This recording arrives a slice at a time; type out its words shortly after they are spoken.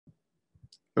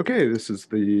Okay, this is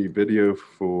the video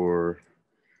for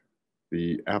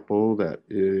the apple that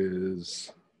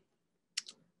is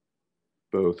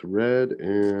both red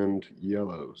and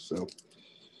yellow. So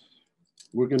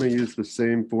we're going to use the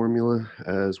same formula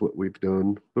as what we've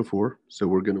done before. So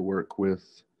we're going to work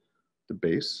with the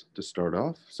base to start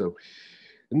off. So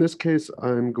in this case,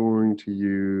 I'm going to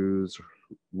use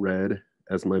red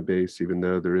as my base, even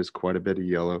though there is quite a bit of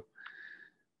yellow.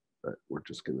 But we're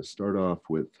just going to start off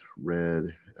with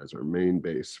red as our main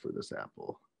base for this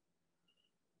apple.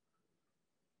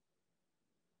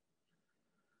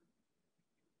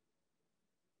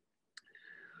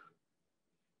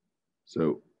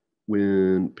 So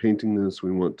when painting this,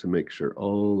 we want to make sure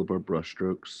all of our brush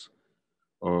strokes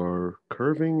are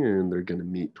curving and they're going to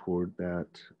meet toward that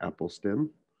apple stem.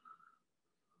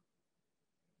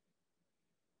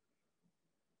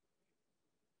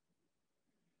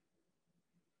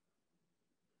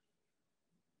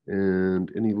 And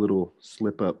any little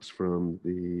slip ups from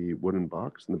the wooden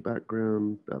box in the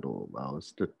background, that'll allow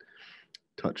us to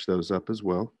touch those up as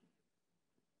well.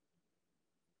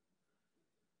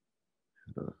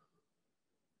 A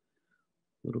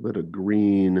little bit of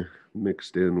green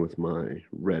mixed in with my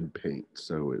red paint,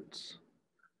 so it's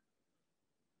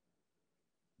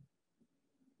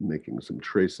making some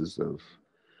traces of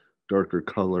darker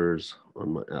colors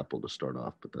on my apple to start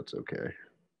off, but that's okay.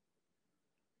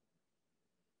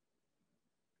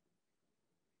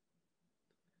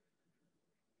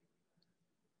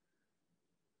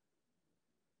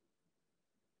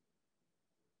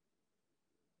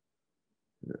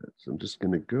 So I'm just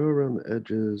going to go around the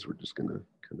edges. We're just going to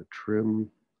kind of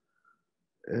trim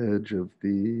edge of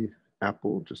the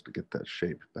apple just to get that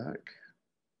shape back.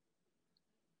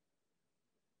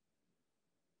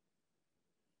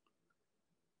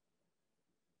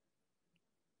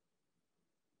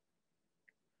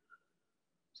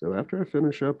 So after I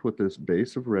finish up with this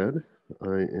base of red,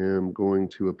 I am going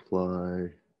to apply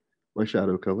my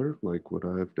shadow color like what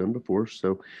I've done before.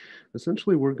 So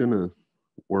essentially we're going to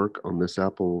work on this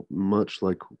apple much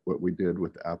like what we did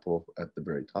with the apple at the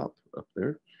very top up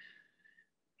there.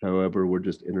 However, we're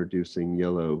just introducing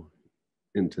yellow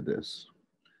into this.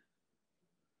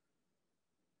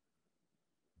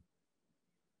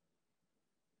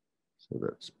 So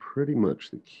that's pretty much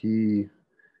the key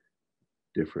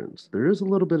difference. There is a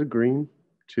little bit of green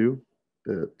too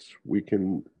that we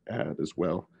can add as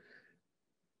well.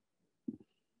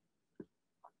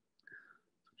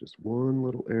 Just one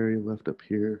little area left up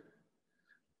here.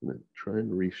 I'm going to try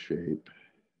and reshape.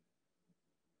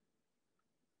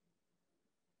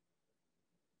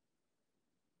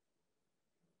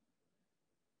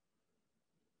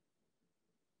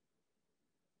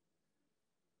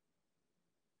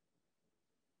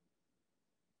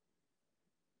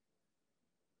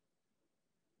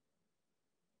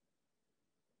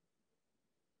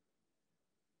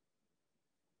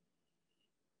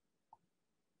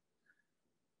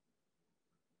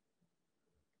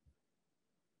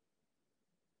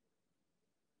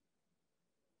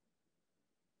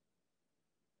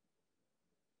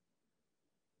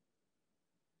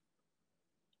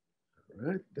 All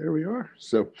right, there we are.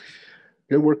 So I'm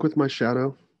going to work with my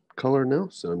shadow color now.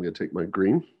 So I'm going to take my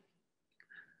green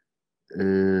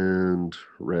and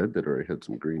red that already had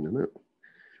some green in it.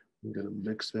 I'm going to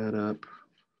mix that up.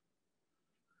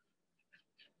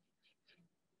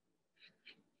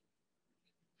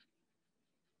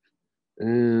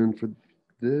 And for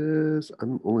this,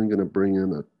 I'm only going to bring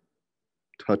in a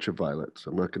touch of violet. So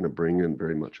I'm not going to bring in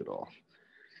very much at all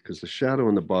because the shadow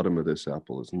on the bottom of this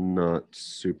apple is not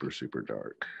super, super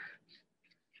dark.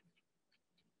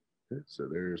 Okay, so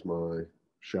there's my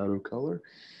shadow color.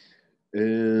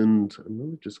 And I'm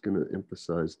really just going to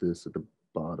emphasize this at the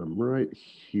bottom right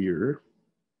here.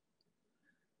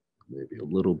 Maybe a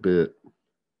little bit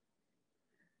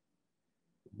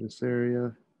in this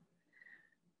area.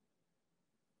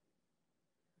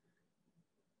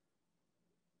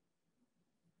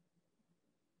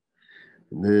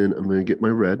 And then I'm going to get my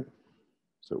red.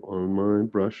 So on my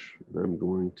brush, I'm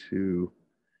going to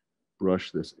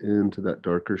brush this into that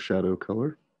darker shadow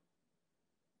color.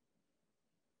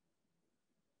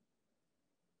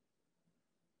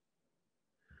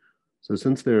 So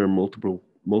since there are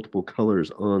multiple colors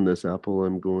on this apple,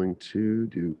 I'm going to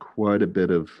do quite a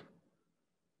bit of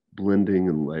blending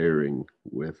and layering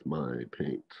with my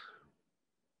paint.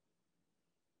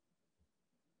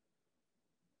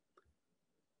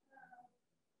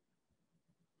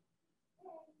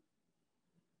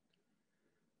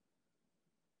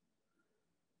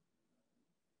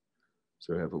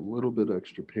 So I have a little bit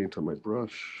extra paint on my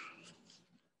brush.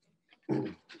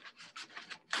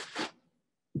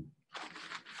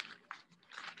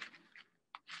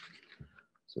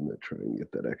 I'm going to try and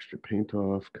get that extra paint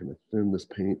off, kind of thin this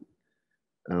paint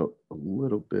out a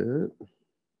little bit.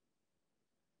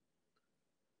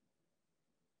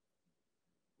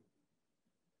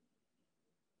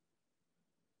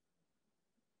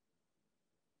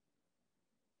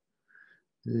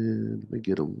 And let me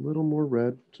get a little more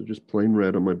red, so just plain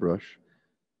red on my brush.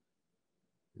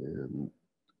 And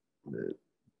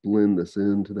blend this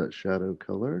into that shadow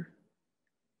color.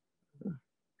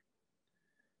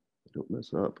 Don't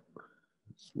mess up.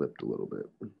 It slipped a little bit.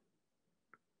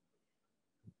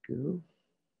 Go.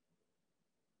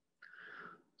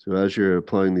 So as you're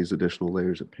applying these additional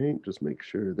layers of paint, just make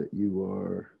sure that you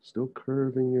are still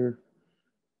curving your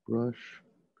brush.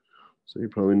 So you're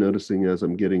probably noticing as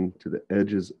I'm getting to the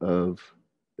edges of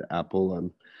the apple,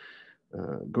 I'm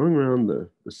going around the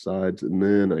sides, and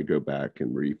then I go back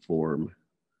and reform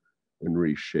and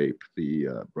reshape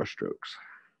the brush strokes.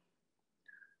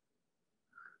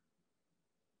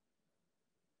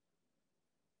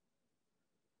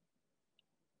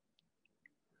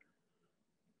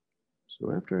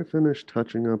 So after I finish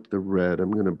touching up the red, I'm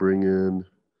going to bring in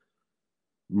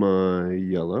my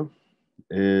yellow.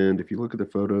 And if you look at the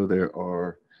photo, there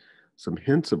are some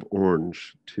hints of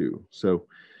orange too. So,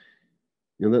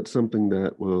 you know, that's something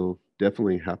that will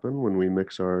definitely happen when we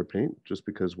mix our paint, just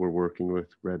because we're working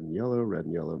with red and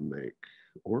yellow make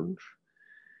orange.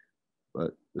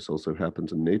 But this also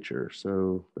happens in nature.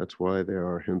 So that's why there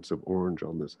are hints of orange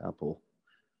on this apple.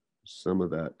 Some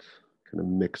of that kind of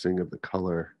mixing of the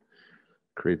color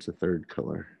creates a third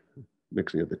color.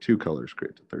 Mixing of the two colors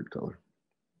creates a third color.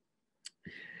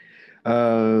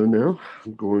 Now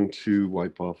I'm going to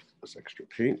wipe off this extra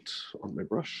paint on my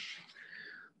brush.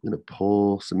 I'm going to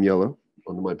pull some yellow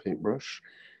onto my paintbrush,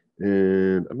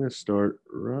 and I'm going to start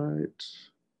right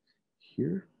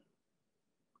here.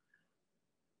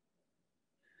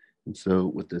 And so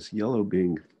with this yellow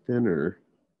being thinner,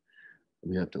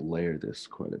 we have to layer this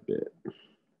quite a bit.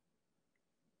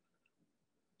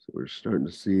 So we're starting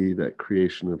to see that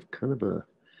creation of kind of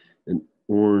an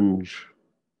orange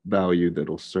value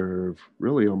that'll serve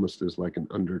really almost as like an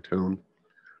undertone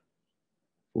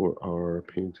for our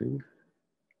painting.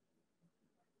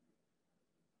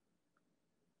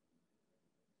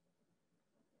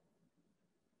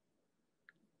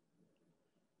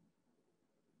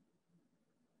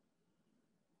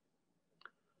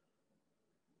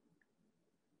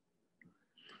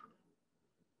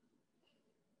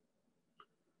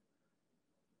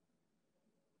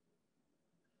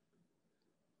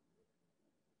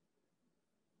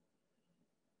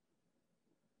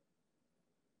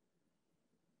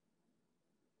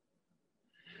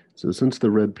 So since the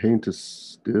red paint is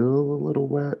still a little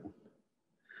wet,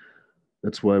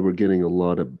 that's why we're getting a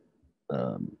lot of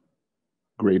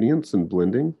gradients and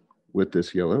blending with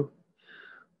this yellow.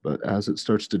 But as it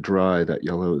starts to dry, that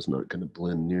yellow is not going to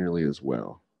blend nearly as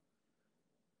well,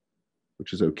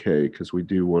 which is okay because we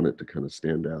do want it to kind of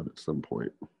stand out at some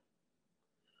point.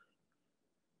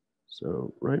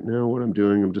 So right now what I'm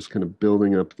doing, I'm just kind of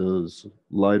building up those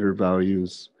lighter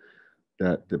values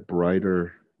that the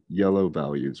brighter yellow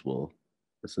values will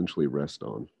essentially rest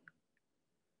on.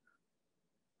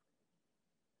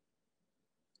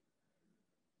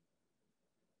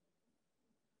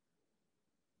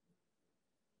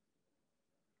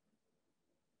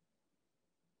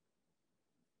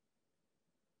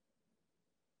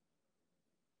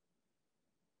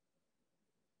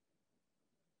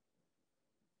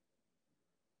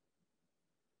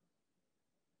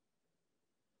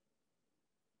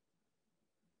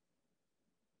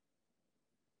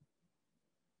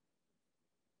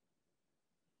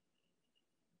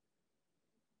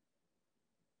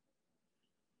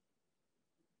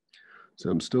 So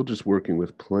I'm still just working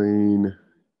with plain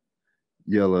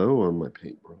yellow on my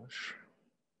paintbrush.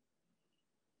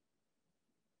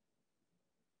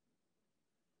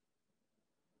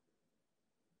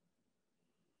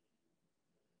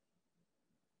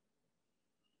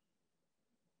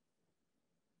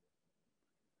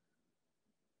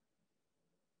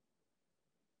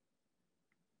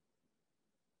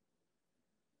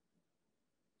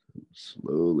 I'm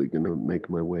slowly gonna make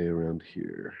my way around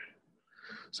here.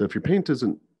 So if your paint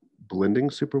isn't blending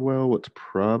super well, what's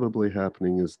probably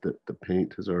happening is that the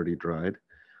paint has already dried.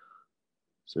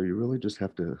 So you really just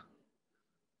have to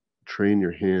train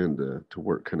your hand to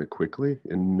work kind of quickly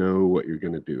and know what you're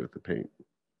going to do with the paint.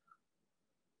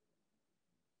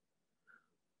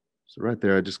 So right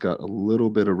there, I just got a little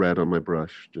bit of red on my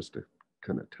brush just to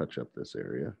kind of touch up this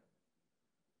area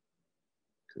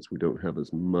because we don't have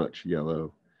as much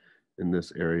yellow in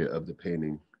this area of the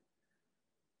painting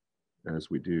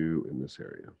as we do in this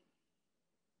area.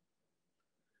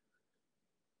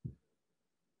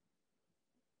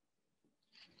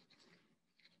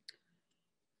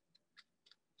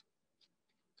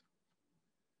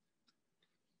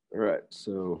 right,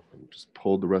 so I just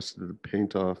pulled the rest of the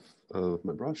paint off of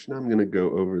my brush. Now I'm going to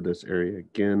go over this area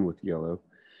again with yellow.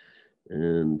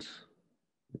 And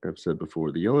like I've said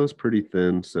before, the yellow is pretty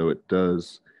thin, so it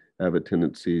does have a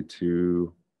tendency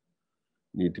to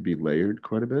need to be layered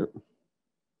quite a bit.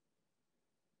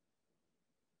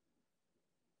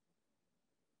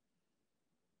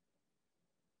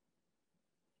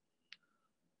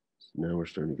 So now we're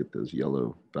starting to get those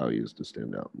yellow values to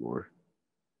stand out more.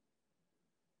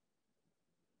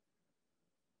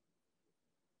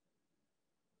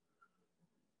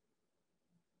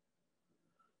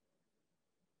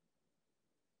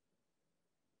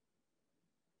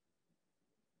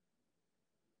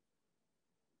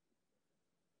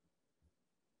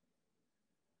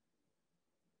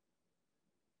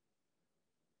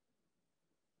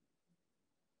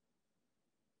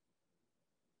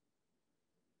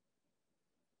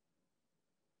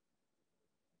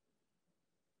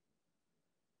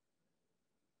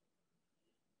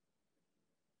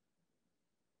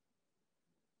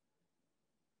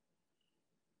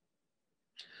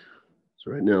 So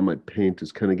right now my paint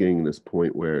is kind of getting to this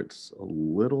point where it's a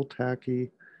little tacky.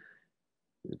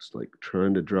 It's like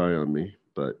trying to dry on me,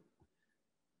 but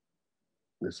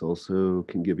this also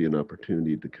can give you an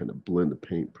opportunity to kind of blend the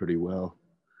paint pretty well.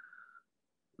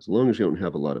 As long as you don't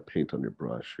have a lot of paint on your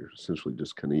brush, you're essentially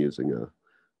just kind of using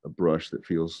a brush that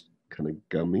feels kind of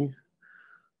gummy.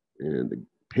 And the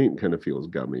paint kind of feels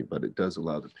gummy, but it does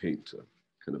allow the paint to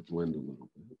kind of blend a little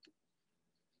bit.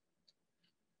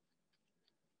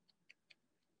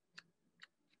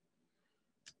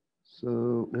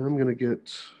 So now I'm going to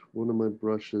get one of my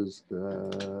brushes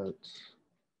that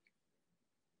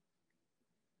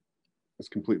is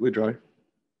completely dry.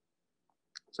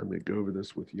 So I'm going to go over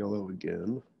this with yellow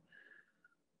again.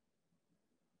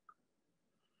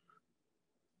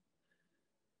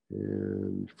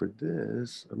 And for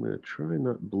this, I'm going to try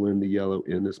not blend the yellow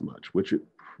in as much, which it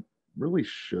really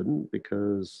shouldn't,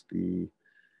 because the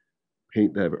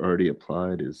paint that I've already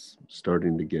applied is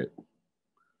starting to get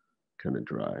kind of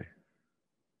dry.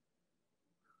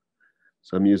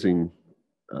 So I'm using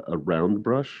a round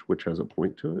brush, which has a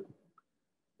point to it.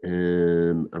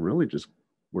 And I'm really just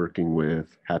working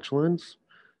with hatch lines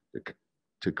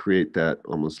to create that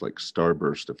almost like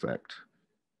starburst effect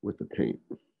with the paint.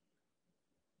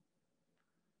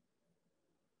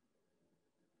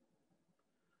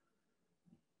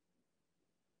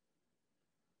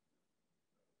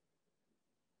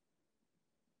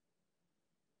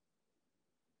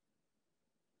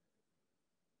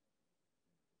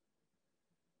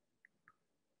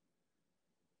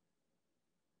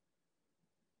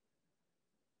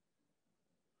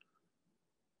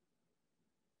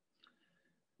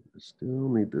 I still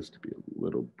need this to be a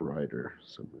little brighter,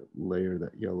 so I'm going to layer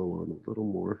that yellow on a little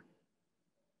more.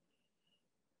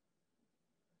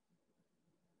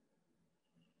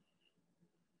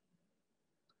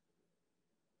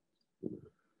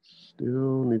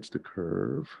 Still needs to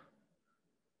curve.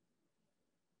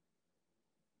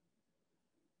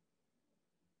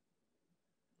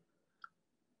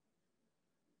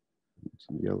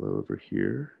 Some yellow over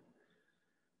here.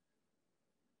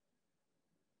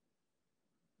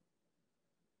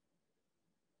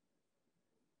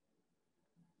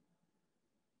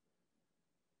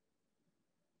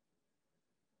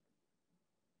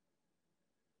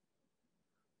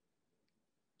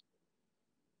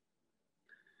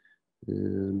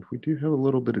 And we do have a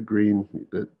little bit of green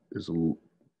that is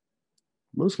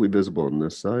mostly visible on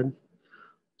this side.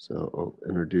 So I'll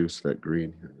introduce that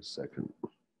green here in a second.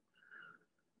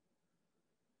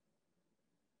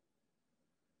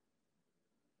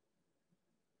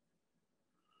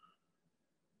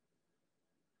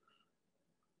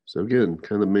 So again,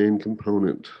 kind of the main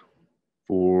component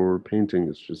for painting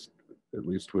is just, at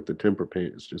least with the tempera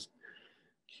paint, is just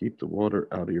keep the water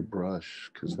out of your brush,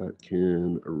 because that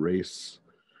can erase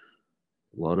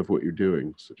a lot of what you're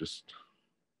doing. So just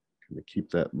kind of keep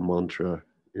that mantra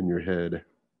in your head.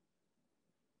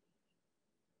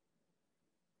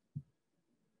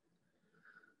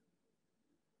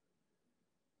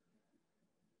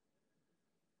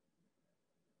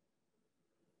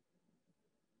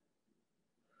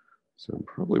 So I'm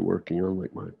probably working on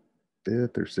like my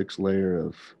 5th or 6th layer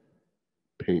of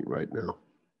paint right now.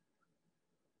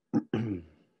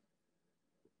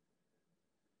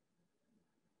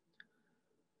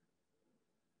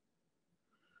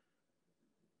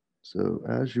 So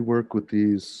as you work with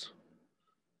these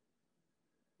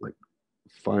like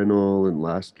final and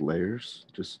last layers,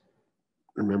 just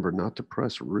remember not to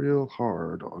press real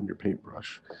hard on your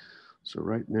paintbrush. So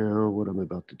right now, what I'm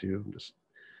about to do, I'm just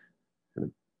kind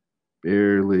of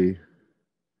barely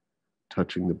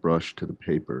touching the brush to the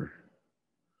paper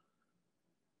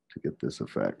to get this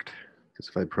effect. Because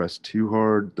if I press too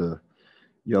hard, the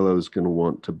yellow is going to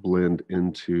want to blend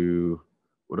into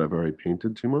whatever I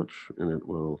painted too much, and it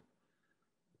will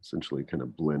essentially kind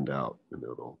of blend out and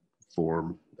it'll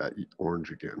form that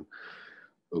orange again.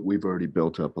 But we've already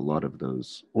built up a lot of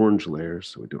those orange layers,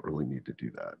 so we don't really need to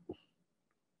do that.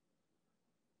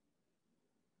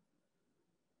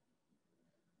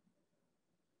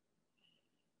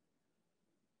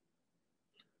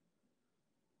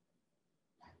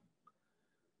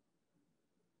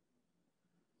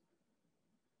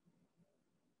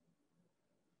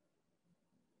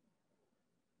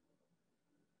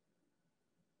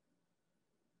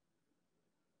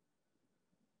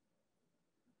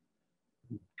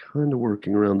 Kind of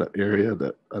working around that area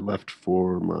that I left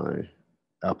for my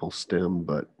apple stem,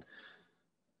 but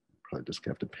probably just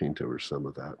have to paint over some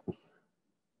of that.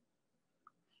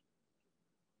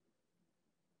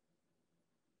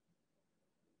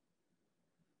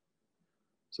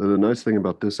 So the nice thing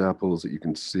about this apple is that you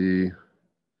can see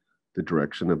the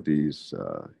direction of these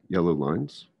yellow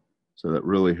lines. So that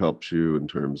really helps you in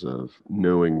terms of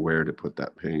knowing where to put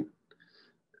that paint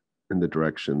in the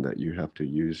direction that you have to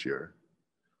use your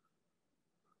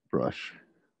brush.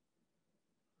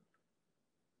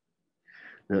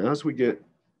 Now, as we get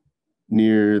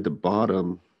near the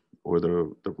bottom or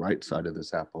the right side of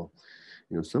this apple,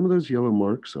 you know, some of those yellow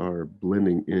marks are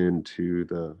blending into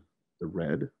the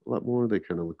red a lot more. They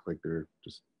kind of look like they're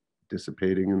just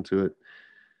dissipating into it.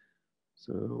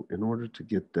 So in order to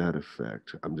get that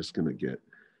effect, I'm just going to get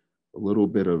a little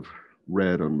bit of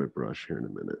red on my brush here in a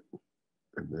minute,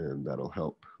 and then that'll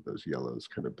help those yellows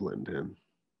kind of blend in.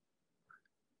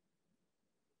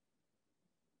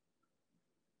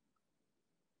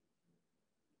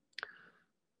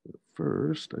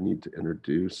 First, I need to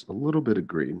introduce a little bit of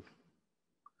green.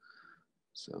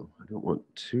 So I don't want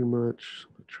too much.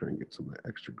 I'm try and get some of the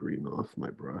extra green off my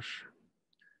brush.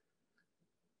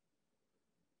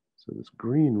 So this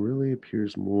green really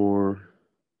appears more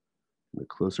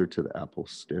closer to the apple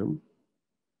stem.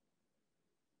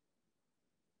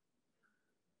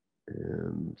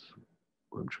 And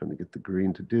what I'm trying to get the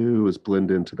green to do is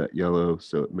blend into that yellow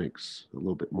so it makes a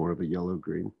little bit more of a yellow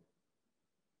green.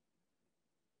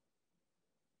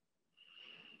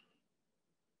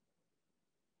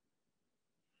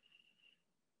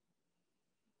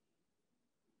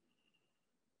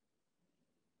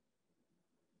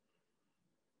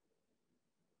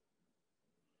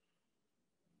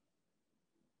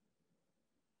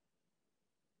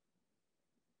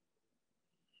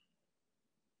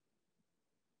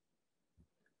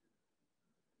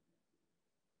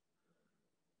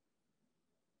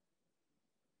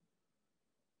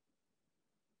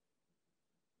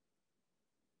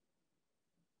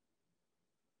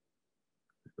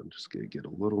 I'm just going to get a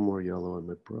little more yellow on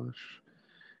my brush.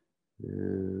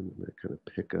 And I kind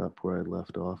of pick up where I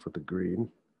left off with the green.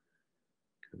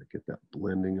 Kind of get that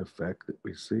blending effect that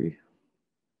we see.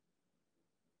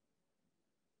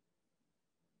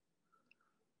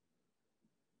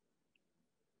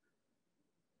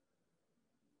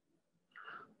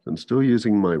 I'm still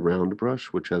using my round brush,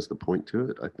 which has the point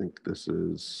to it. I think this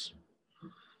is,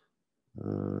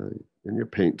 in your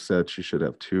paint sets, you should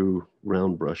have 2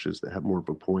 round brushes that have more of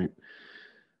a point.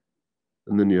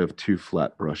 And then you have 2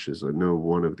 flat brushes. I know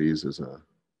one of these is a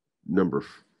number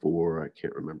 4. I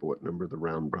can't remember what number the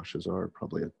round brushes are.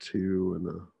 Probably a 2 and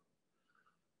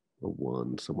a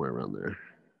 1, somewhere around there.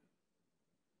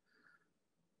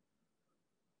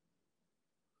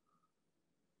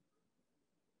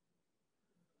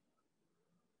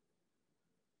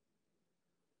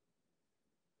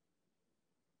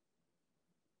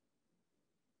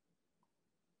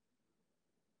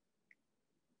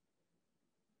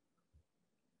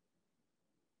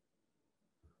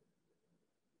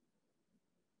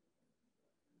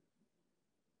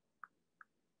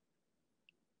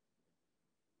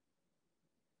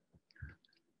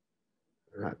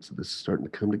 All right, so this is starting to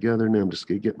come together. Now I'm just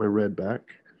gonna get my red back.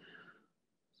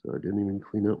 So I didn't even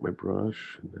clean out my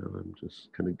brush. And now I'm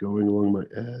just kind of going along my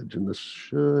edge, and this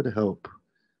should help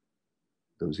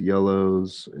those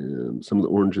yellows and some of the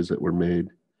oranges that were made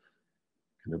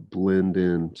kind of blend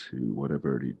into what I've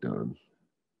already done.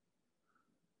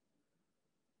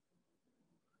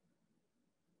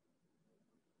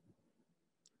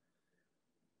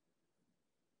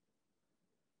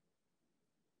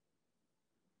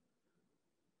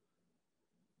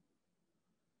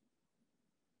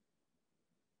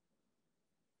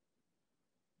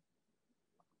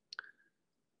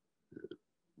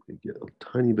 Get a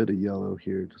tiny bit of yellow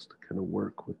here just to kind of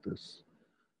work with this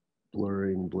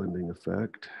blurring blending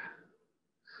effect.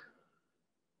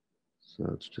 So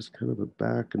it's just kind of a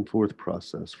back and forth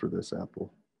process for this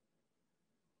apple.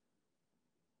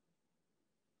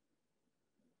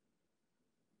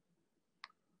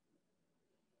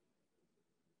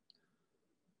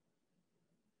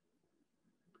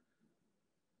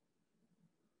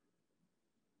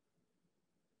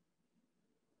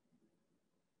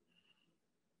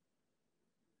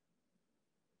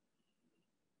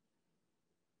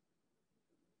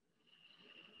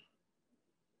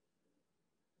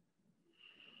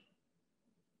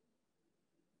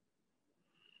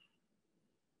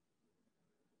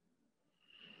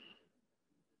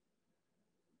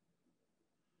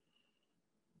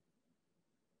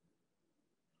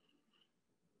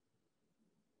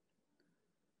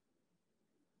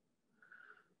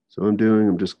 So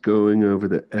I'm just going over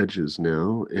the edges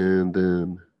now, and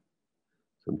then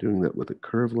so I'm doing that with a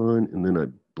curve line, and then I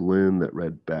blend that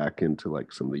red back into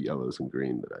like some of the yellows and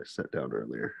green that I set down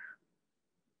earlier.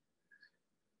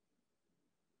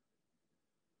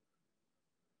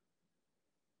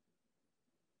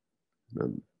 And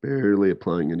I'm barely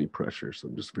applying any pressure, so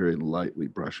I'm just very lightly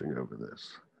brushing over this.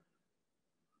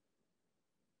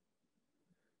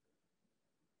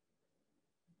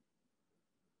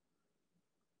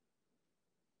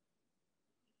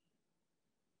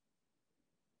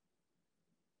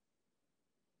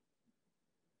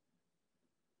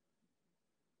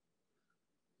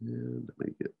 And let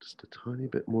me get just a tiny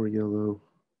bit more yellow.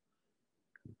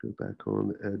 Go back on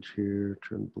the edge here,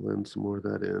 try and blend some more of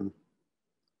that in.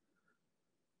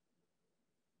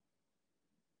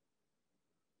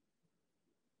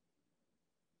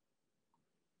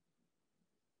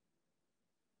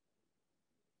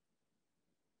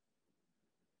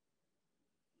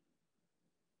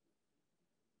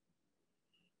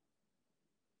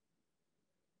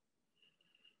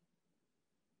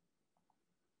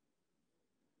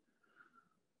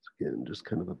 So again, just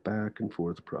kind of a back and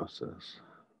forth process.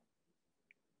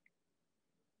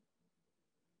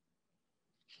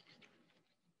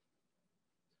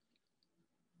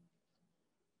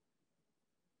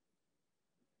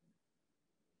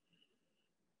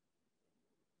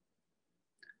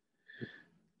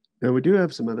 Now we do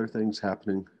have some other things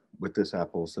happening with this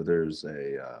apple. So there's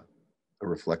a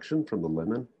reflection from the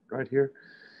lemon right here.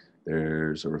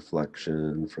 There's a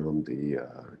reflection from the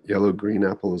yellow-green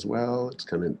apple as well. It's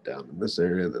kind of down in this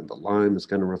area. Then the lime is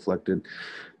kind of reflected.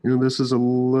 You know, this is a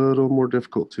little more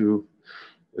difficult to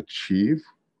achieve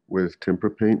with tempera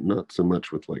paint, not so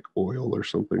much with like oil or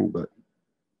something, but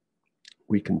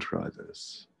we can try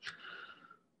this.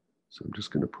 So I'm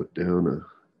just going to put down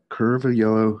a curve of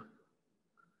yellow.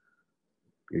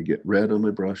 I get red on my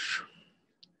brush.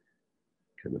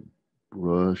 Kind of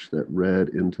brush that red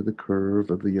into the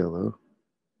curve of the yellow.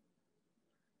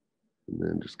 And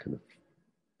then just kind of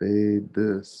fade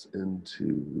this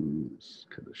into this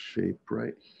kind of shape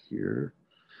right here.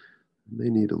 May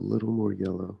need a little more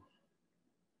yellow.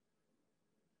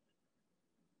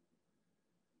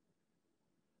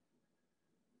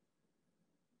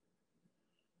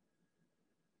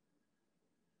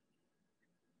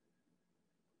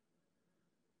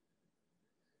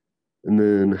 And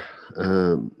then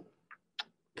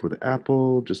for the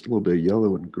apple, just a little bit of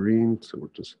yellow and green. So we're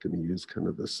just going to use kind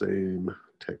of the same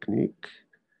technique.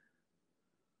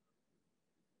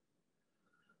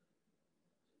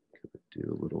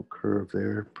 Do a little curve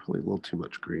there, probably a little too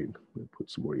much green. I'm going to put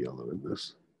some more yellow in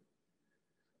this.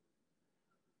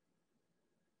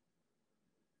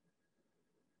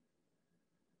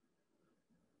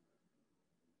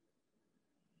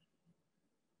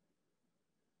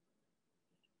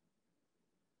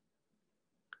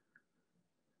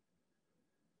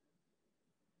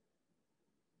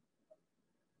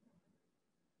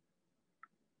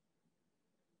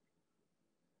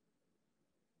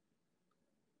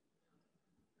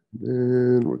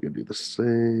 Then we're going to do the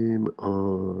same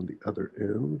on the other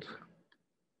end.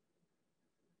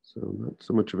 So not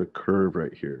so much of a curve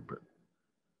right here, but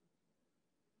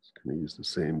just going to use the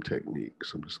same technique.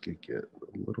 So I'm just going to get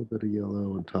a little bit of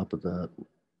yellow on top of that.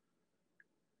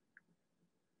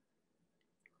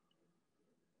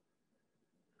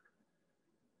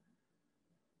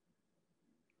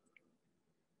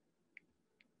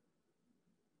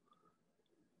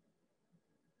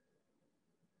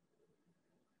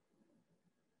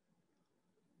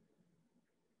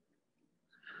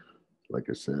 Like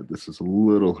I said, this is a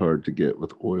little hard to get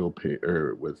with oil paint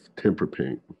or with tempera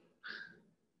paint,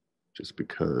 just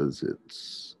because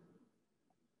it's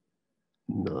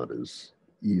not as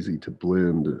easy to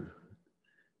blend and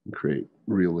create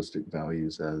realistic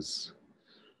values as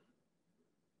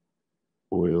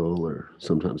oil or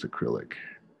sometimes acrylic.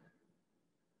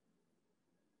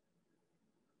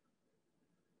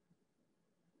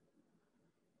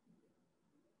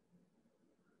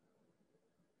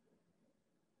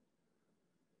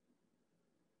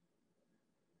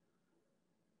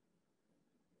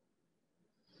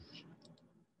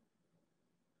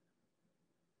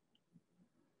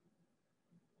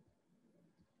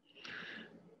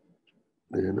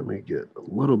 And I'm going to get a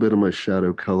little bit of my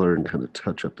shadow color and kind of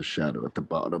touch up the shadow at the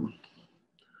bottom.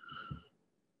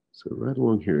 So right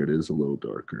along here, it is a little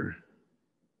darker.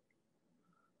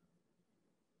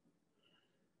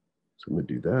 So I'm going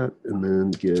to do that and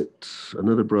then get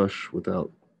another brush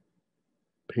without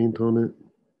paint on it.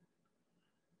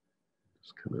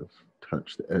 Just kind of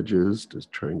touch the edges,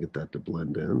 just try and get that to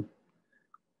blend in.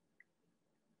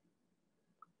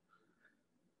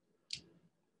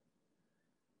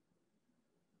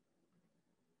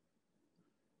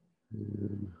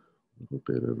 And a little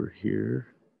bit over here.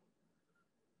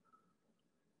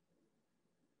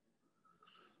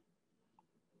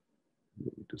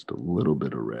 Just a little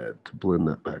bit of red to blend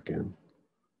that back in.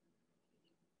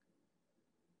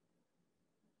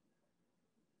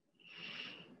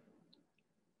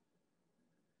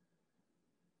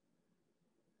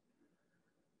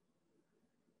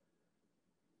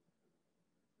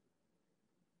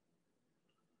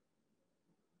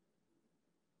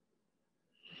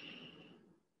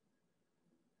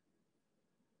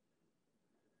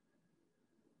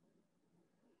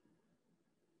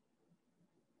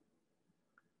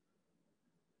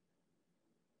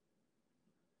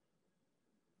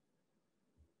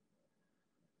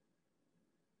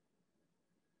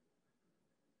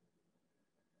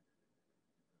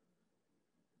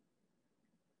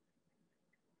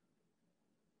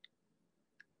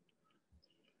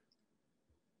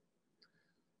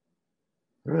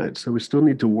 All right, so we still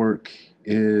need to work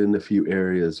in a few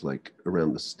areas like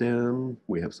around the stem.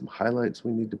 We have some highlights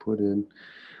we need to put in.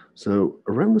 So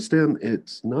around the stem,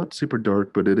 it's not super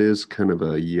dark, but it is kind of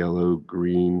a yellow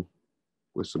green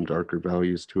with some darker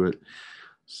values to it.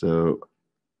 So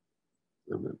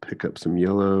I'm gonna pick up some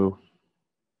yellow,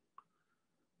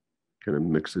 kind of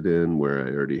mix it in where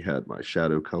I already had my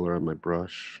shadow color on my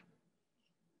brush.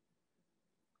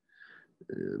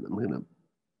 And I'm gonna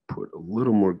put a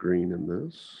little more green in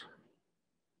this.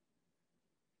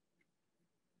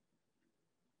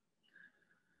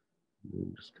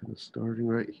 And just kind of starting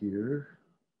right here.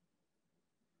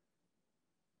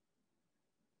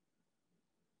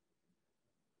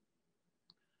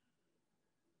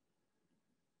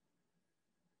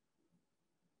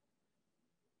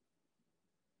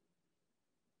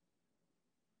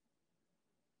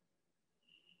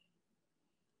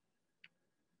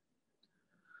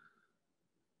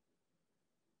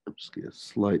 I'm just get a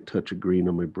slight touch of green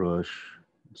on my brush.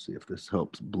 See if this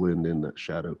helps blend in that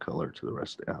shadow color to the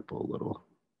rest of the apple a little.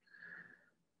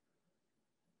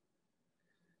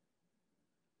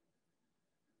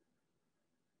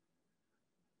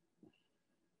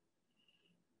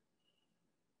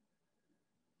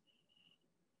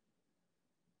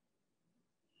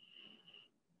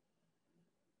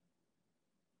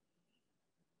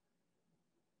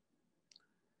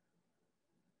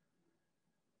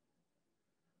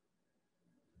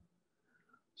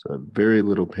 So I have very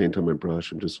little paint on my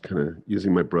brush. I'm just kind of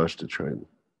using my brush to try and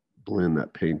blend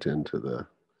that paint into the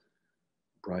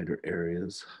brighter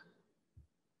areas.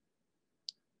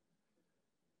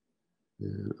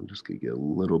 And I'm just gonna get a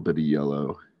little bit of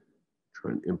yellow,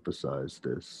 try and emphasize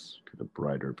this kind of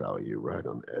brighter value right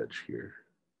on the edge here.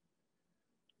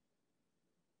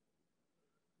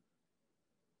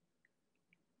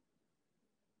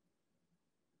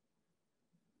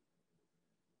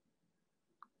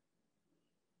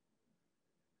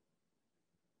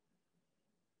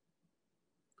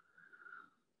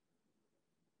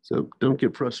 So don't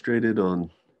get frustrated on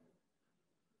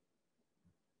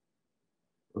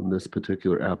this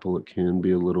particular apple. It can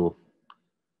be a little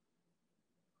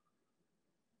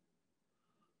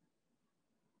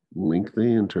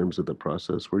lengthy in terms of the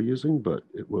process we're using, but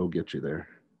it will get you there.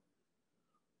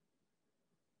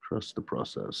 Trust the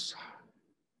process.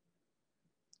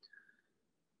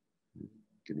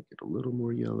 Gonna get a little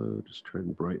more yellow, just try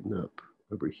and brighten up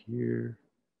over here.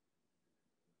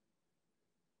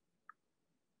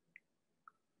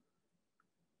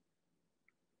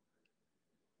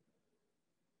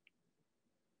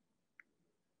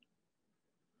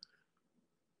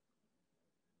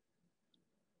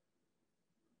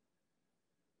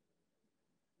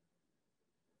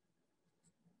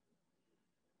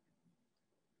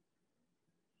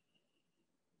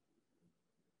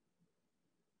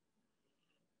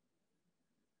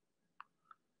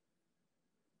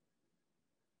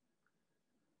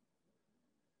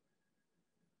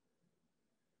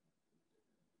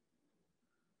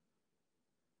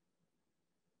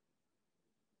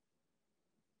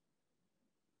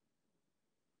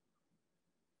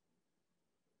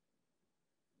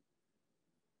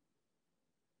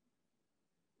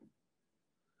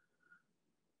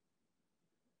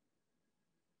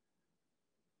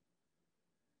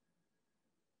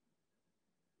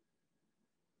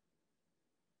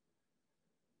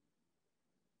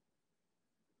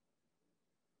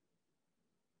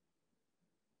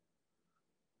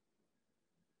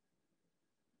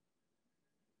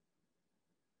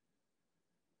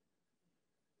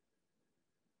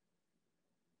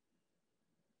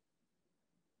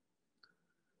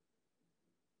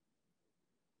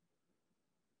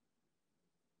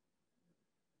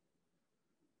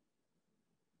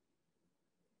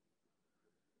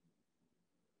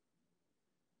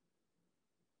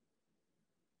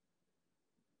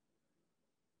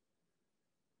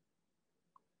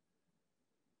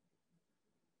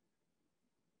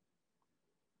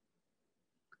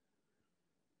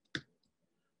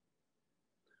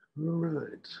 All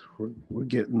right, we're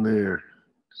getting there.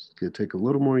 Just gonna take a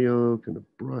little more yellow, kind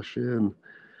of brush in.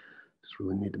 Just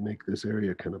really need to make this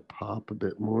area kind of pop a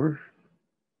bit more.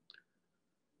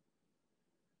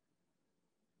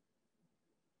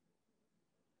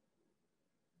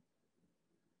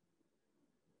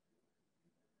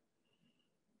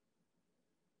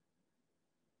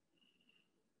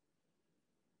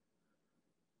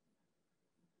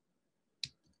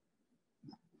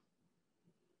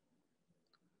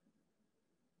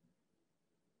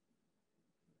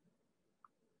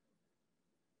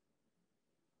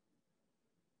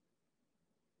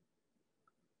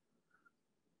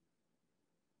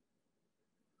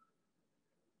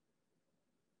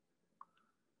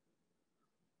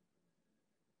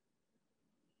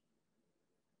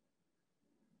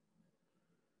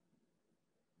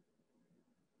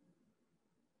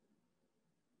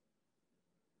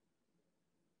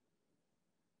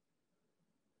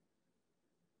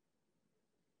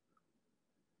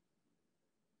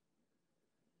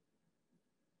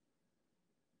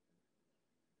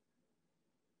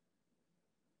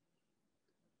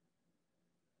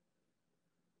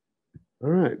 All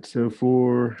right, so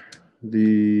for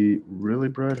the really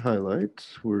bright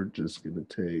highlights, we're just gonna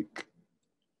take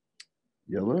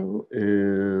yellow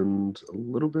and a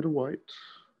little bit of white.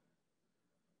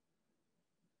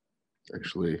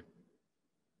 Actually,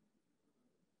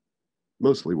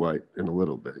 mostly white and a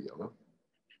little bit of yellow.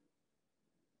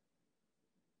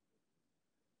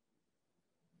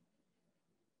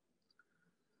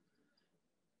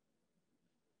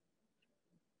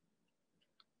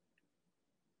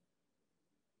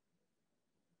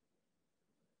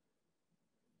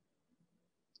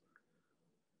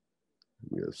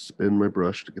 I'm gonna spin my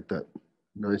brush to get that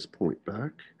nice point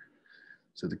back.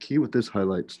 So the key with this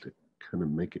highlight is to kind of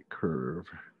make it curve.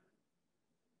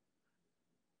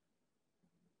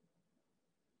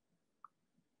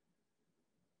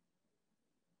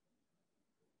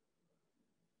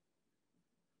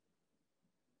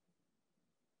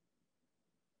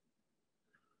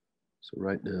 So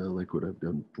right now, like what I've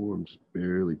done before, I'm just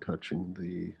barely touching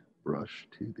the brush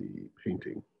to the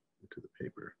painting, to the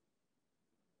paper.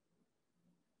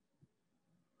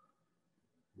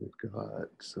 We've got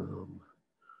some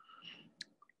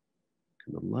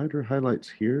kind of lighter highlights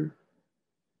here.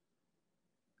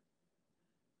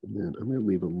 And then I'm going to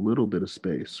leave a little bit of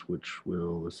space, which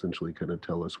will essentially kind of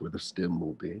tell us where the stem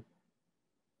will be.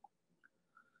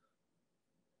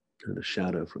 Kind of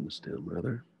shadow from the stem,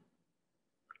 rather.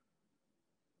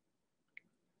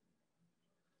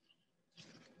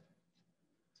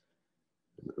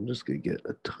 And I'm just going to get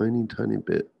a tiny, tiny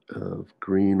bit of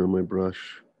green on my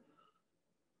brush.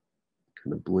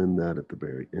 Kind of blend that at the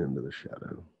very end of the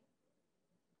shadow,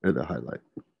 or the highlight.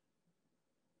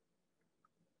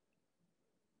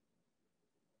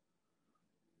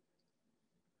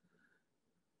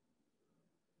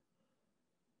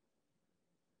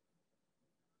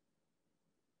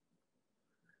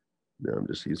 Now I'm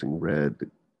just using red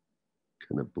to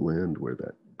kind of blend where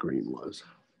that green was.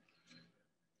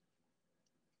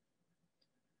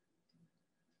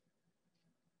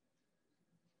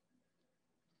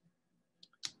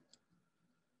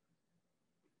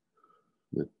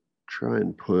 I'm gonna try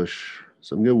and push.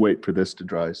 So I'm gonna wait for this to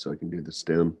dry so I can do the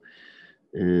stem.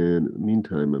 And in the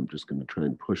meantime, I'm just gonna try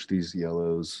and push these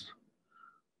yellows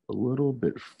a little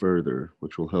bit further,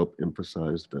 which will help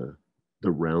emphasize the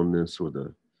roundness or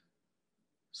the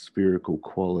spherical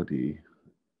quality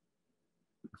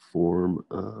form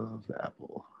of the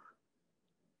apple.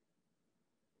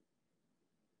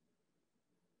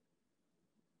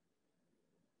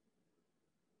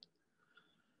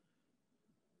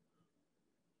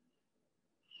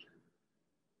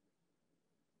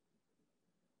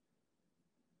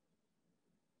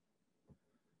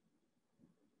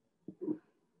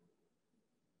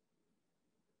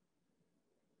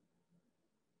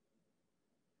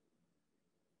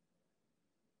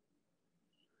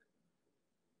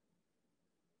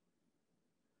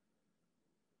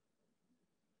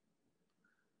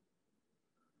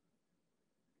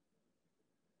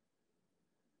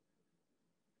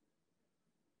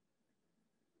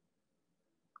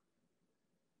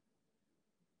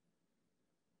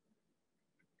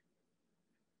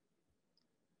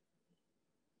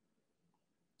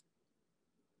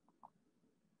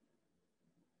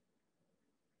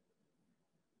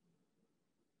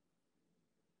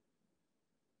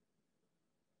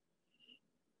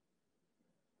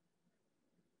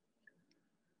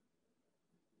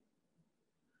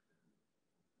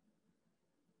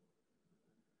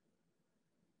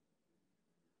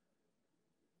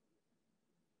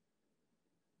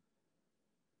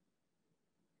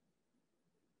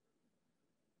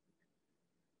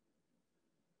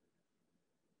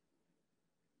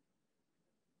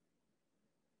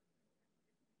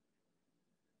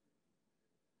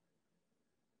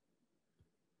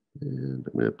 And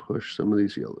I'm going to push some of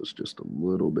these yellows just a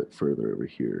little bit further over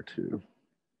here too.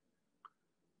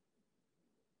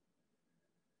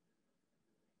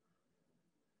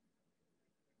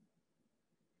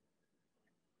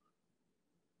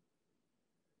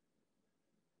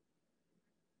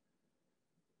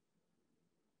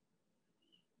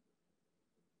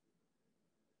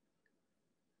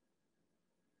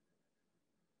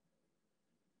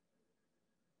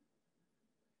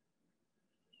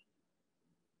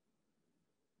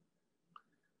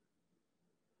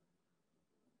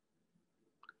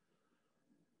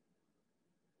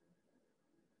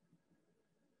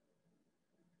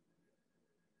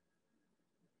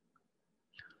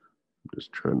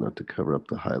 Just trying not to cover up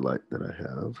the highlight that I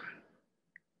have.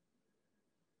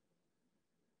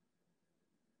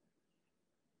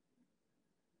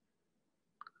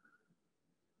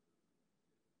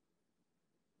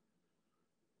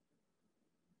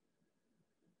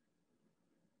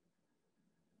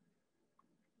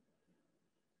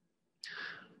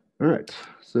 All right,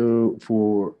 so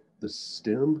for the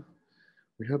stem,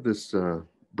 we have this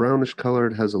brownish color.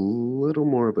 It has a little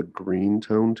more of a green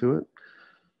tone to it.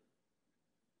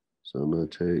 So I'm going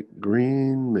to take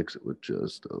green, mix it with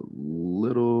just a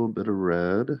little bit of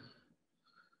red. A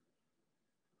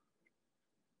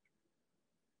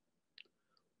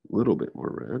little bit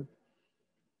more red.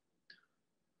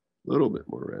 A little bit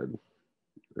more red.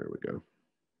 There we go.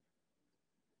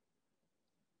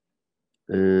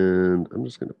 And I'm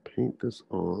just going to paint this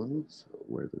on. So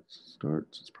where this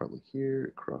starts, it's probably here.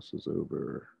 It crosses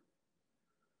over.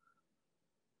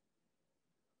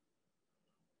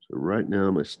 So right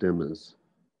now my stem is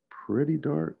pretty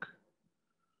dark,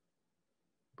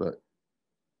 but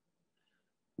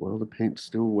while the paint's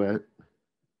still wet,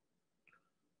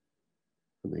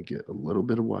 I may get a little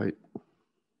bit of white,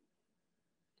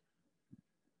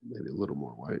 maybe a little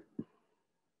more white.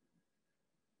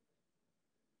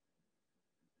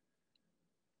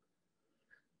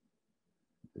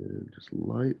 And just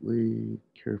lightly,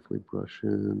 carefully brush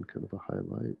in kind of a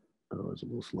highlight. Oh, it's a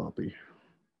little sloppy.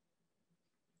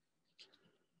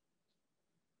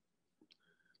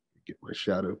 Get my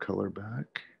shadow color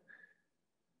back.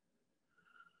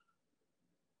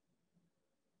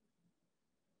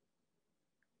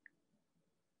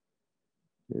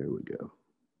 There we go.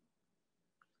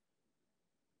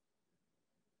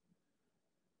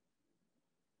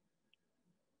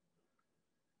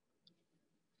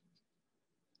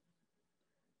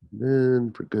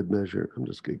 Then for good measure, I'm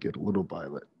just gonna get a little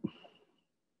violet. I'm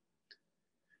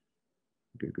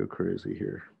gonna go crazy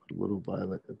here. Put a little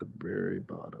violet at the very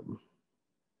bottom.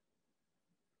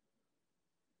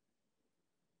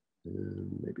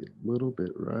 And maybe a little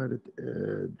bit right at the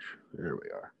edge. There we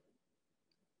are.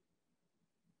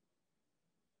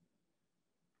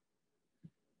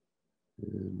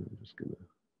 And I'm just gonna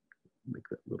make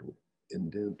that little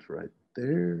indent right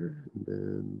there. And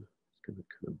then it's gonna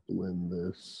kind of blend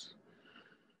this.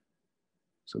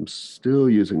 So I'm still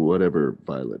using whatever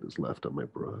violet is left on my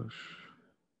brush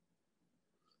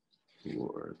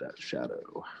for that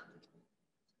shadow.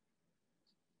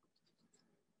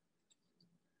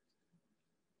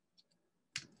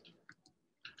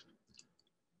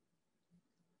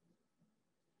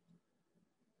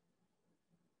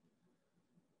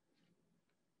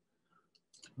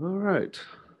 All right,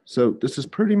 so this is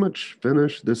pretty much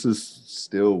finished. This is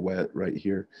still wet right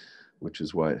here, which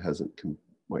is why it hasn't,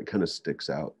 why it kind of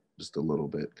sticks out just a little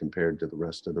bit compared to the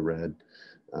rest of the red.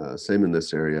 Same in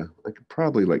this area. I could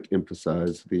probably like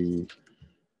emphasize the,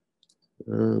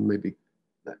 maybe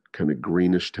that kind of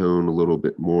greenish tone a little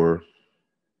bit more.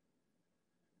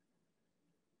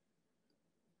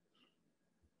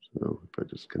 So if I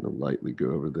just kind of lightly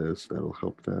go over this, that'll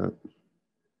help that.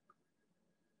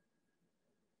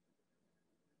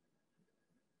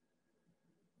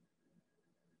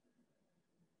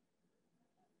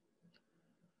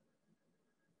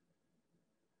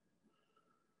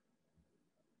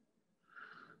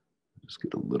 Just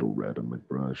get a little red on my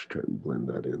brush, try and blend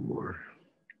that in more.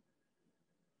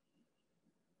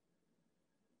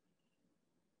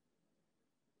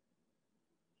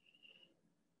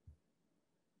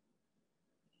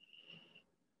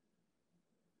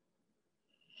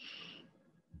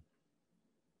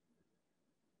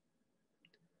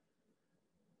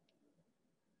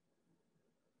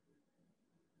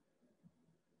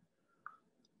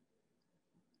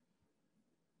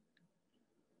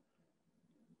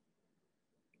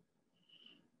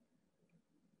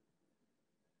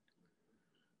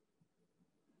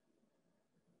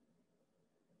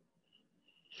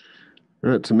 All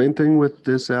right, so main thing with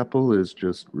this apple is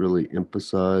just really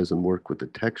emphasize and work with the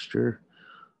texture.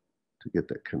 to get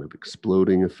that kind of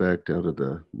exploding effect out of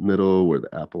the middle where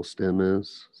the apple stem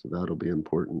is. So that'll be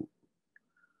important.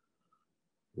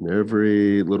 And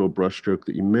every little brush stroke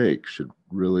that you make should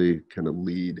really kind of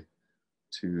lead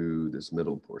to this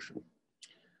middle portion.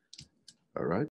 All right.